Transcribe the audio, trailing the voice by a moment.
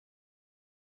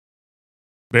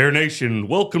Bear Nation,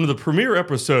 welcome to the premiere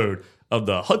episode of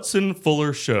the Hudson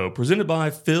Fuller Show, presented by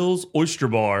Phil's Oyster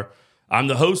Bar. I'm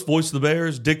the host, voice of the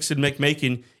Bears, Dixon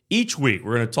McMakin. Each week,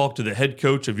 we're going to talk to the head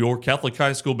coach of your Catholic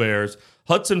High School Bears,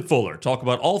 Hudson Fuller, talk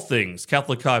about all things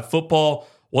Catholic High football,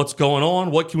 what's going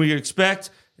on, what can we expect,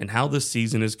 and how this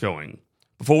season is going.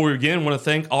 Before we begin, I want to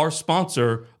thank our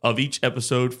sponsor of each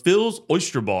episode, Phil's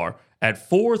Oyster Bar at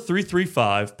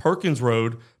 4335 Perkins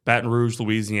Road, Baton Rouge,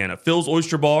 Louisiana. Phil's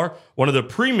Oyster Bar, one of the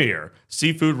premier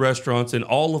seafood restaurants in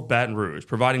all of Baton Rouge,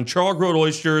 providing char-grilled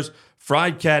oysters,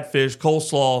 fried catfish,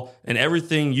 coleslaw, and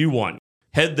everything you want.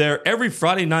 Head there every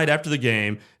Friday night after the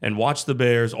game and watch the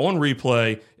Bears on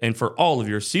replay and for all of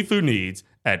your seafood needs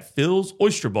at Phil's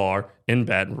Oyster Bar in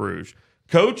Baton Rouge.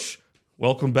 Coach,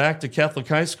 welcome back to Catholic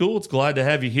High School. It's glad to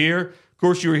have you here. Of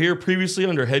course, you were here previously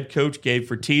under head coach Gabe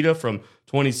Fertitta from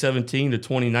 2017 to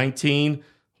 2019.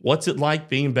 What's it like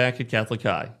being back at Catholic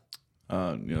High?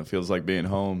 It feels like being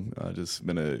home. Just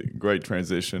been a great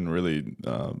transition. Really,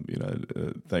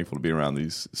 thankful to be around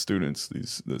these students,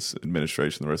 this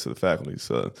administration, the rest of the faculty.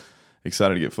 So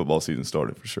excited to get football season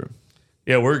started for sure.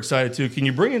 Yeah, we're excited too. Can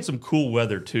you bring in some cool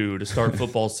weather too to start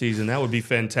football season? That would be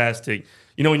fantastic.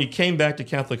 You know, when you came back to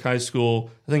Catholic High School,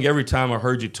 I think every time I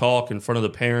heard you talk in front of the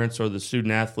parents or the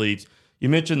student athletes, you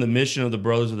mentioned the mission of the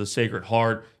Brothers of the Sacred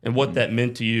Heart and what that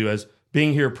meant to you as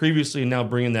being here previously and now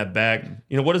bringing that back.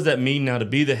 You know, what does that mean now to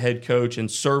be the head coach and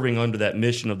serving under that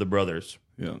mission of the Brothers?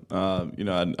 Yeah,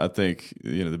 I think,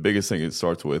 the biggest thing it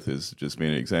starts with is just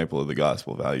being an example of the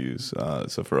gospel values.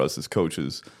 So for us as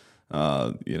coaches,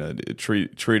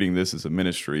 treating this as a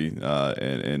ministry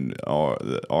and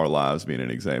our lives being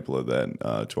an example of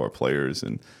that to our players,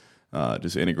 and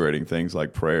just integrating things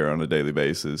like prayer on a daily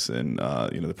basis and,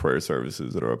 the prayer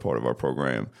services that are a part of our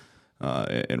program.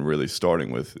 And really starting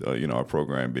with our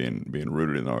program being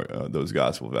rooted in our those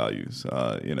gospel values,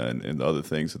 and the other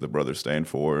things that the brothers stand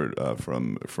for,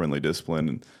 from friendly discipline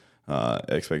and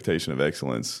expectation of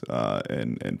excellence,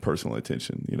 and personal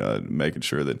attention. Making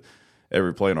sure that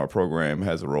every play in our program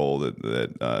has a role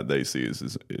that they see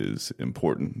is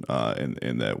important,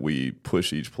 and that we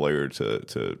push each player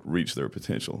to reach their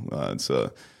potential. And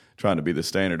so, trying to be the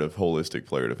standard of holistic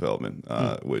player development,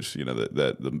 which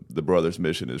the brothers'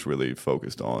 mission is really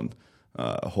focused on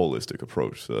a holistic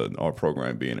approach. Our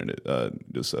program being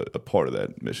just a part of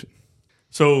that mission.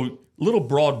 So, a little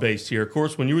broad-based here. Of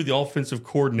course, when you were the offensive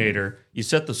coordinator, you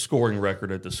set the scoring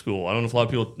record at the school. I don't know if a lot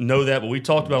of people know that, but we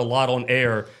talked about a lot on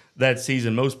air that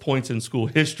season. Most points in school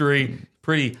history,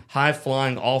 pretty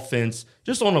high-flying offense.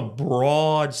 Just on a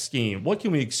broad scheme, what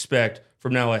can we expect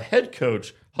from now a head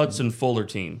coach Hudson Fuller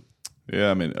team?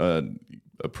 Yeah,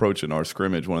 approaching our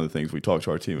scrimmage, one of the things we talked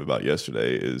to our team about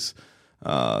yesterday is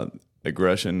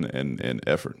aggression and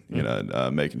effort.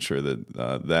 Making sure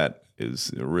that that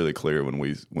is really clear when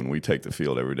we take the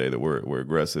field every day, that we're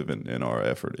aggressive and our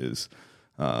effort is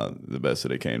the best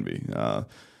that it can be.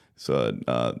 So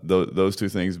those two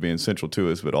things being central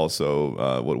to us, but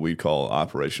also what we call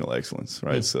operational excellence,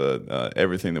 right? So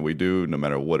everything that we do, no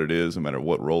matter what it is, no matter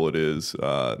what role it is,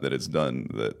 that it's done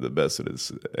the best that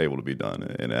it's able to be done,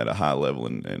 and at a high level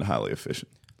and highly efficient.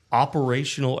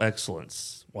 Operational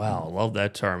excellence. Wow, I love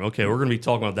that term. Okay, we're going to be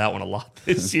talking about that one a lot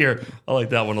this year. I like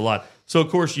that one a lot. So, of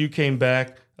course, you came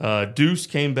back. Deuce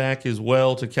came back as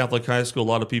well to Catholic High School.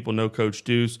 A lot of people know Coach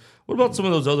Deuce. What about some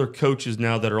of those other coaches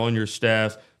now that are on your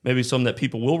staff? Maybe some that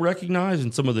people will recognize,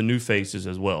 and some of the new faces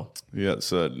as well. Yeah,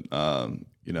 so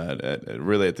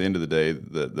really at the end of the day,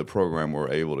 the program we're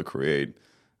able to create,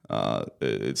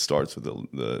 it starts with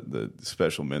the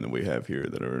special men that we have here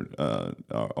that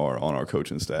are on our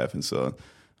coaching staff, and so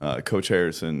Coach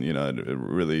Harrison,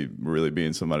 really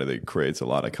being somebody that creates a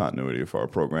lot of continuity for our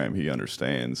program. He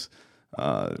understands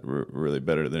really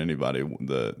better than anybody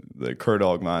the Cur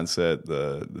Dog mindset,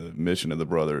 the mission of the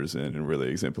brothers, and really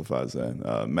exemplifies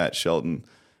that. Matt Shelton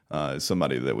is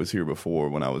somebody that was here before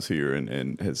when I was here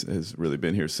and has really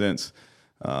been here since.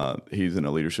 He's in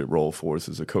a leadership role for us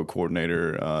as a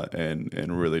co-coordinator,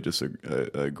 and really just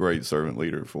a great servant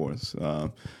leader for us.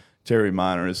 Terry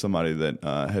Minor is somebody that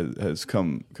has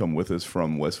come with us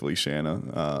from West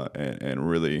Feliciana, and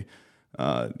really,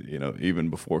 even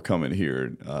before coming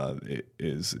here,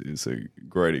 is a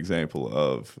great example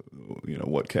of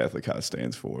what Catholic High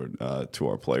stands for to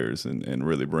our players, and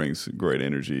really brings great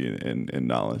energy and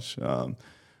knowledge.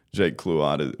 Jake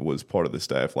Kluot was part of the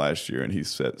staff last year, and he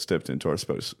stepped into our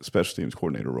special teams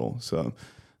coordinator role. So.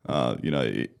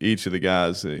 Each of the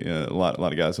guys, a lot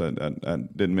of guys I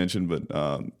didn't mention,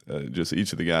 but just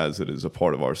each of the guys that is a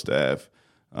part of our staff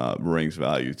brings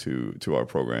value to our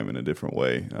program in a different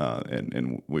way.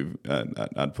 And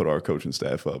I'd put our coaching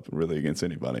staff up really against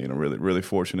anybody. Really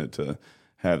fortunate to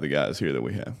have the guys here that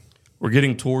we have. We're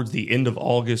getting towards the end of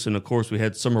August, and of course we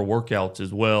had summer workouts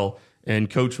as well. And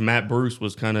Coach Matt Bruce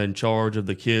was kind of in charge of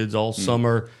the kids all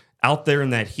summer out there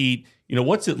in that heat.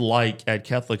 What's it like at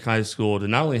Catholic High School to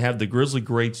not only have the Grizzly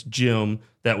Greats gym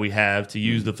that we have to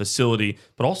use the facility,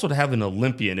 but also to have an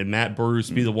Olympian and Matt Bruce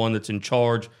be the one that's in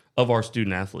charge of our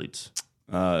student athletes?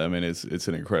 It's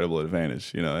an incredible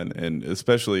advantage, and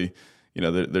especially,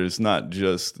 there's not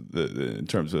just in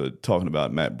terms of talking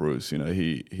about Matt Bruce,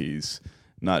 he's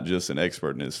not just an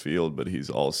expert in his field, but he's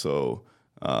also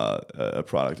a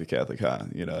product of Catholic High,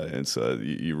 and so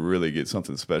you really get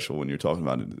something special when you're talking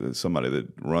about somebody that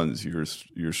runs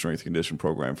your strength condition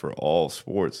program for all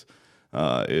sports.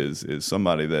 Is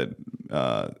somebody that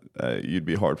you'd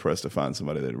be hard pressed to find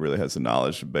somebody that really has the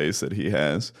knowledge base that he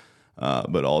has,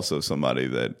 but also somebody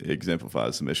that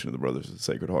exemplifies the mission of the Brothers of the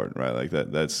Sacred Heart, right? Like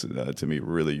that's to me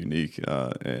really unique,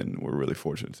 and we're really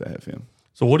fortunate to have him.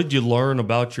 So what did you learn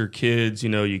about your kids?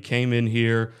 You came in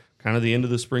here kind of the end of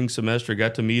the spring semester,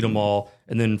 got to meet them all,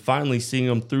 and then finally seeing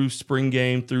them through spring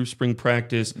game, through spring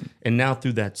practice, and now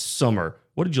through that summer.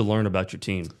 What did you learn about your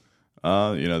team?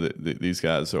 These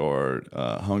guys are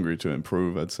hungry to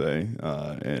improve, I'd say,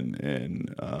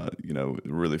 and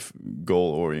really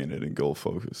goal oriented and goal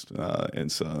focused,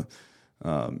 and so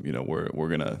we're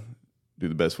gonna do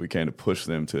the best we can to push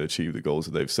them to achieve the goals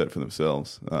that they've set for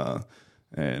themselves,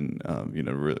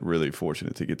 really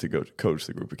fortunate to get to go coach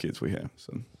the group of kids we have.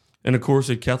 So. And of course,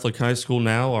 at Catholic High School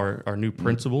now, our new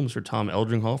principal, Mr. Tom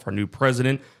Eldringhoff, our new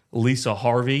president, Lisa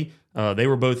Harvey. They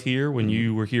were both here when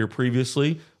you were here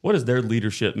previously. What has their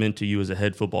leadership meant to you as a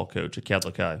head football coach at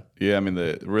Catholic High? Yeah,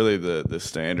 the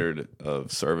standard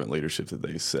of servant leadership that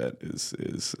they set is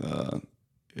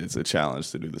it's a challenge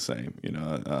to do the same.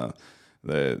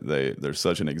 They're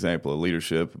such an example of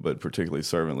leadership, but particularly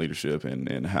servant leadership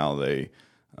and how they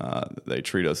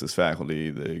treat us as faculty,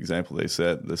 the example they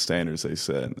set, the standards they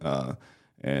set,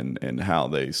 and how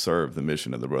they serve the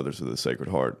mission of the Brothers of the Sacred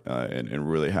Heart,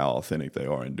 and really how authentic they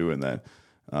are in doing that.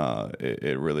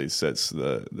 It really sets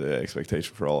the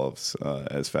expectation for all of us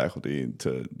as faculty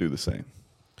to do the same.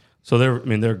 So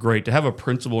they're great to have a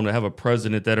principal and to have a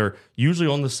president that are usually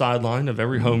on the sideline of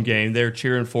every home game. They're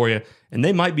cheering for you, and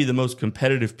they might be the most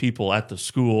competitive people at the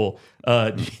school.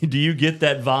 Do you get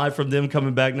that vibe from them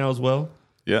coming back now as well?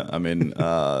 Yeah, Miss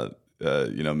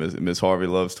Harvey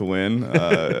loves to win,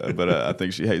 but I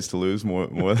think she hates to lose more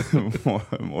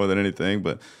than anything.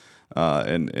 But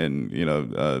Dr.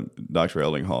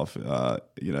 Eldinghoff,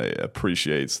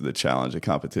 appreciates the challenge of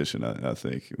competition. I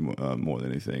think more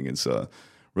than anything, and so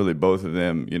really both of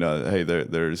them, hey,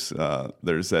 there's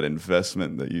that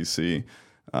investment that you see.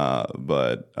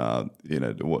 But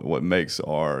what makes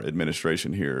our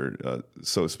administration here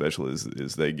so special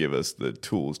is they give us the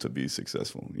tools to be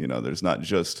successful. There's not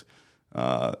just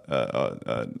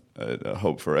a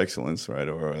hope for excellence, right,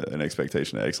 or an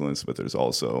expectation of excellence, but there's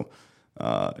also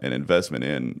an investment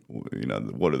in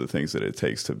what are the things that it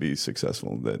takes to be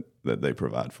successful that they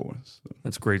provide for us.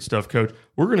 That's great stuff, Coach.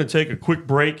 We're going to take a quick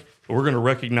break. We're going to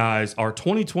recognize our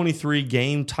 2023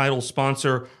 game title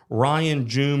sponsor, Ryan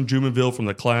Jumonville, from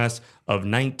the class of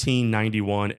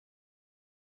 1991.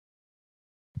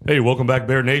 Hey, welcome back,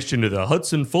 Bear Nation, to the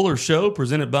Hudson Fuller Show,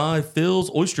 presented by Phil's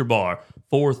Oyster Bar,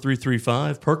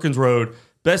 4335 Perkins Road.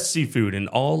 Best seafood in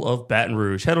all of Baton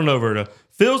Rouge. Head on over to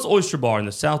Phil's Oyster Bar in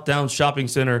the South Downs Shopping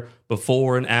Center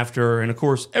before and after, and of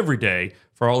course every day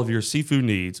for all of your seafood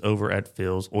needs over at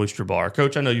Phil's Oyster Bar.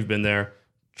 Coach, I know you've been there.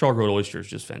 Char-grilled oyster is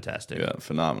just fantastic. Yeah,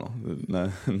 phenomenal.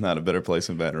 Not a better place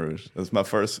in Baton Rouge. That's my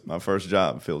first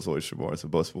job, Phil's Oyster Bar. It's a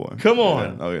busboy. Come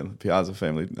on. Yeah. Oh yeah, the Piazza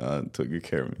family took good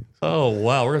care of me. Oh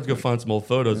wow, we're going to have to go find some old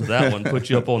photos of that one, put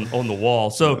you up on the wall.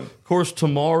 So of course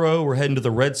tomorrow we're heading to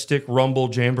the Red Stick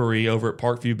Rumble Jamboree over at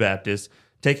Parkview Baptist,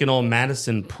 taking on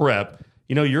Madison Prep.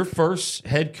 Your first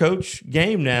head coach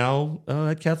game now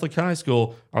at Catholic High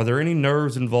School. Are there any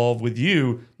nerves involved with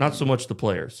you? Not so much the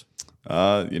players.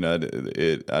 I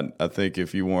think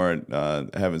if you weren't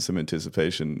having some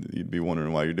anticipation, you'd be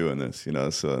wondering why you're doing this.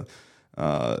 So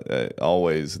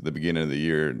always at the beginning of the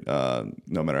year,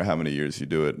 no matter how many years you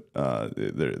do it,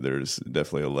 there's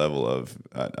definitely a level of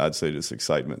I'd say just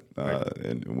excitement,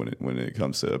 and when it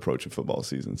comes to approaching football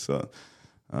season. So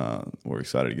we're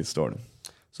excited to get started.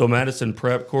 So Madison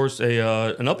Prep, of course,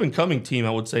 an up-and-coming team,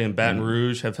 I would say, in Baton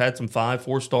Rouge, have had some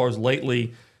 5-4 stars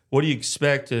lately. What do you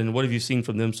expect, and what have you seen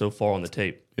from them so far on the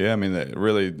tape? Yeah,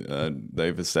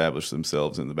 they've established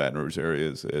themselves in the Baton Rouge area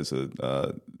as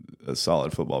a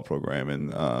solid football program,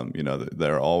 and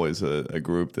they're always a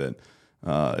group that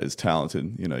is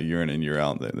talented. Year in and year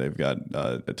out, they've got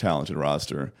a talented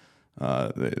roster.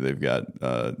 They've got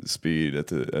speed at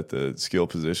the skill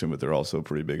position, but they're also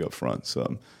pretty big up front.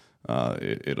 So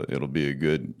it'll be a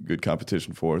good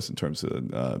competition for us in terms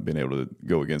of being able to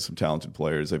go against some talented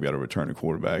players. They've got a returning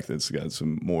quarterback that's got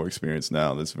some more experience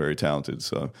now. That's very talented.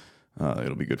 So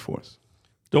it'll be good for us.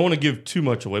 Don't want to give too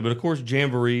much away, but of course,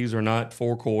 jamborees are not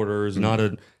 4 quarters, not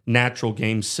a natural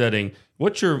game setting.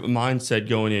 What's your mindset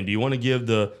going in? Do you want to give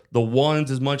the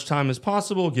ones as much time as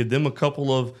possible, give them a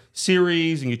couple of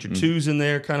series and get your twos in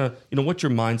there? Kind of, what's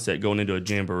your mindset going into a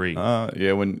jamboree?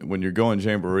 When you're going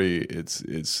jamboree, it's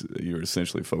you're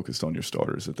essentially focused on your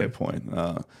starters at that point.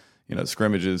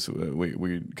 Scrimmages,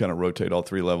 we kind of rotate all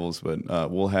 3 levels,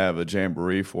 but we'll have a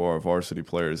jamboree for our varsity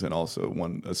players and also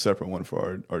a separate one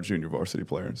for our junior varsity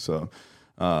players. So,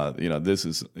 this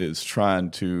is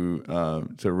trying to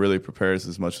really prepare us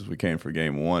as much as we can for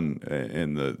game 1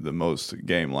 in the most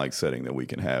game-like setting that we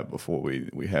can have before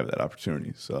we have that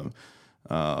opportunity. So,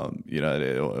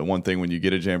 one thing when you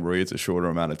get a jamboree, it's a shorter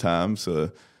amount of time,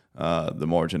 so the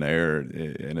margin of error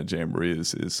in a jamboree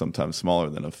is sometimes smaller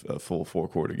than a full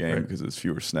 4-quarter game because it's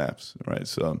fewer snaps, right?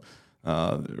 So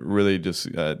really just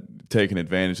taking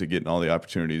advantage of getting all the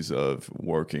opportunities of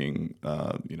working,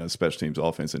 special teams,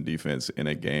 offense, and defense in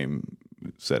a game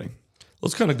setting.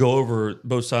 Let's kind of go over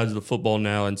both sides of the football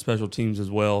now and special teams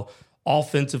as well.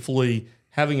 Offensively,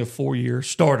 having a 4-year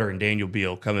starter in Daniel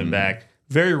Beal coming back.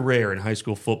 Very rare in high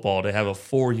school football to have a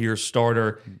 4-year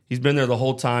starter. He's been there the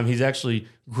whole time. He's actually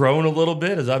grown a little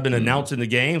bit as I've been announcing the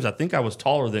games. I think I was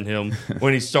taller than him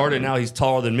when he started. Now he's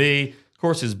taller than me. Of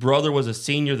course, his brother was a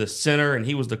senior, the center, and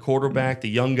he was the quarterback, the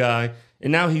young guy.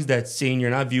 And now he's that senior,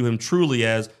 and I view him truly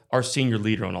as our senior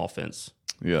leader on offense.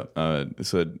 Yeah,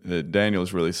 so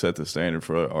Daniel's really set the standard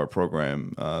for our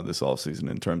program this offseason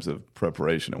in terms of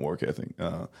preparation and work ethic.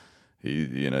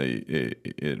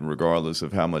 Regardless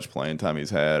of how much playing time he's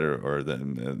had or the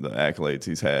accolades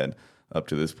he's had up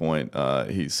to this point,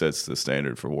 he sets the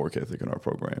standard for work ethic in our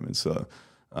program. And so,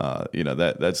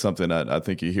 that's something I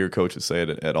think you hear coaches say it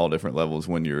at all different levels.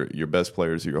 When your best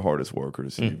players are your hardest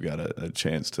workers, you've got a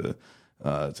chance to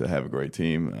have a great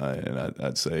team. And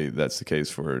I'd say that's the case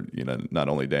for not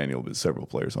only Daniel but several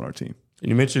players on our team. And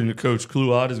you mentioned Coach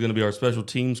Kluat is going to be our special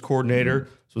teams coordinator.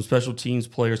 Some special teams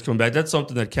players coming back. That's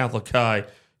something that Catholic High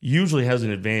usually has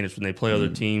an advantage when they play other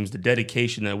teams, the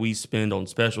dedication that we spend on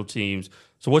special teams.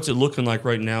 So what's it looking like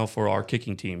right now for our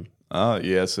kicking team?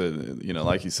 Yes,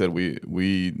 like you said,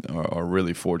 we are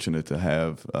really fortunate to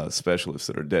have specialists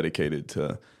that are dedicated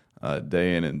to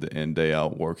day in and day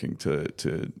out working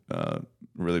to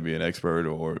really be an expert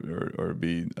or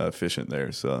be efficient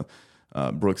there. So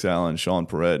Brooks Allen, Sean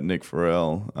Perrette, Nick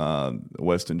Farrell,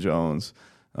 Weston Jones,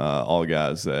 all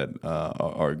guys that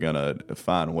are going to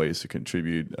find ways to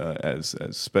contribute as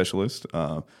specialists.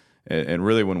 And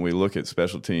really, when we look at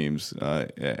special teams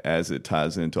as it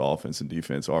ties into offense and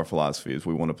defense, our philosophy is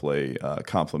we want to play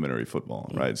complementary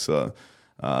football, right? So,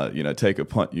 take a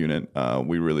punt unit.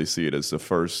 We really see it as the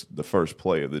first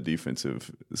play of the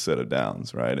defensive set of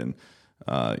downs, right? And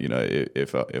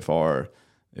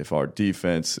if our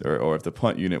defense or if the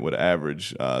punt unit would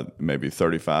average maybe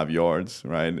 35 yards,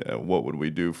 right, what would we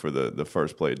do for the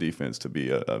first play of defense to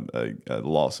be a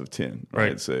loss of 10,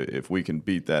 right? So if we can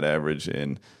beat that average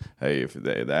and, hey, if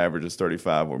the average is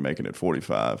 35, we're making it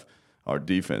 45, our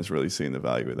defense really seeing the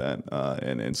value of that.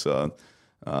 And so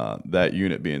that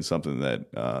unit being something that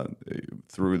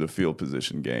through the field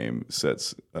position game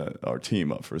sets our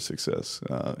team up for success.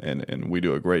 And we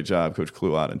do a great job, Coach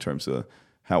Kluat, in terms of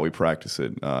how we practice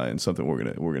it, and something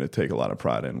we're gonna take a lot of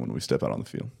pride in when we step out on the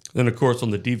field. Then, of course,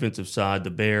 on the defensive side, the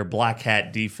Bear black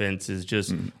hat defense is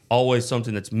just always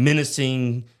something that's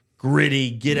menacing,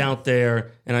 gritty, get out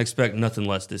there, and I expect nothing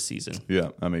less this season. Yeah,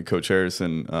 I mean, Coach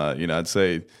Harrison, I'd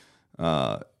say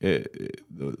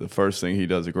the first thing he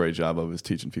does a great job of is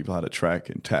teaching people how to track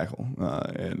and tackle,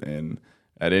 and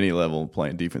at any level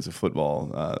playing defensive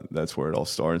football, that's where it all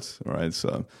starts, right?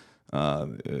 So.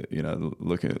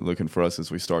 Looking for us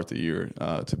as we start the year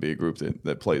to be a group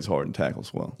that plays hard and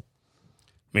tackles well.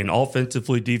 I mean,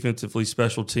 offensively, defensively,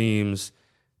 special teams,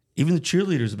 even the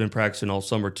cheerleaders have been practicing all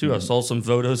summer too. I saw some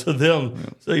photos of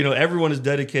them. So, everyone is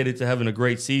dedicated to having a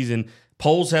great season.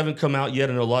 Polls haven't come out yet.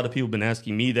 I know a lot of people have been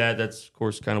asking me that. That's, of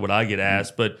course, kind of what I get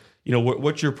asked. But,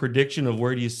 what's your prediction of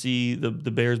where do you see the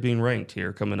Bears being ranked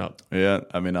here coming up? Yeah,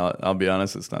 I mean, I'll be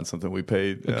honest, it's not something we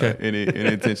paid any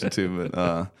attention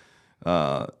to.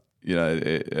 But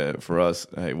for us,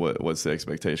 hey, what's the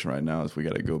expectation right now is we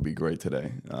got to go be great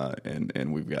today,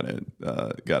 and we've got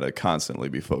to constantly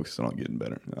be focused on getting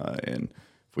better. And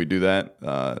if we do that,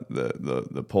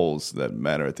 the polls that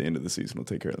matter at the end of the season will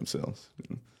take care of themselves.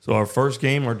 So our first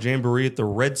game, our Jamboree at the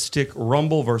Red Stick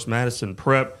Rumble versus Madison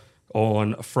Prep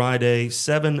on Friday,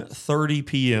 7:30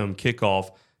 p.m. kickoff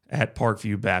at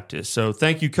Parkview Baptist. So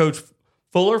thank you, Coach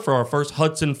Fuller, for our first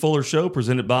Hudson Fuller show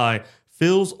presented by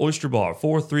Phil's Oyster Bar,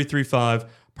 4335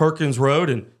 Perkins Road.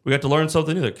 And we got to learn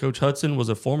something new, that Coach Hudson was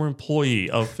a former employee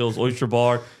of Phil's Oyster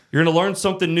Bar. You're going to learn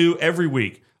something new every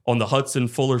week on the Hudson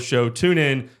Fuller Show. Tune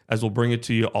in as we'll bring it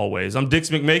to you always. I'm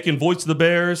Dixon McMakin, voice of the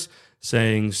Bears,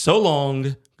 saying so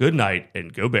long, good night,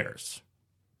 and go Bears.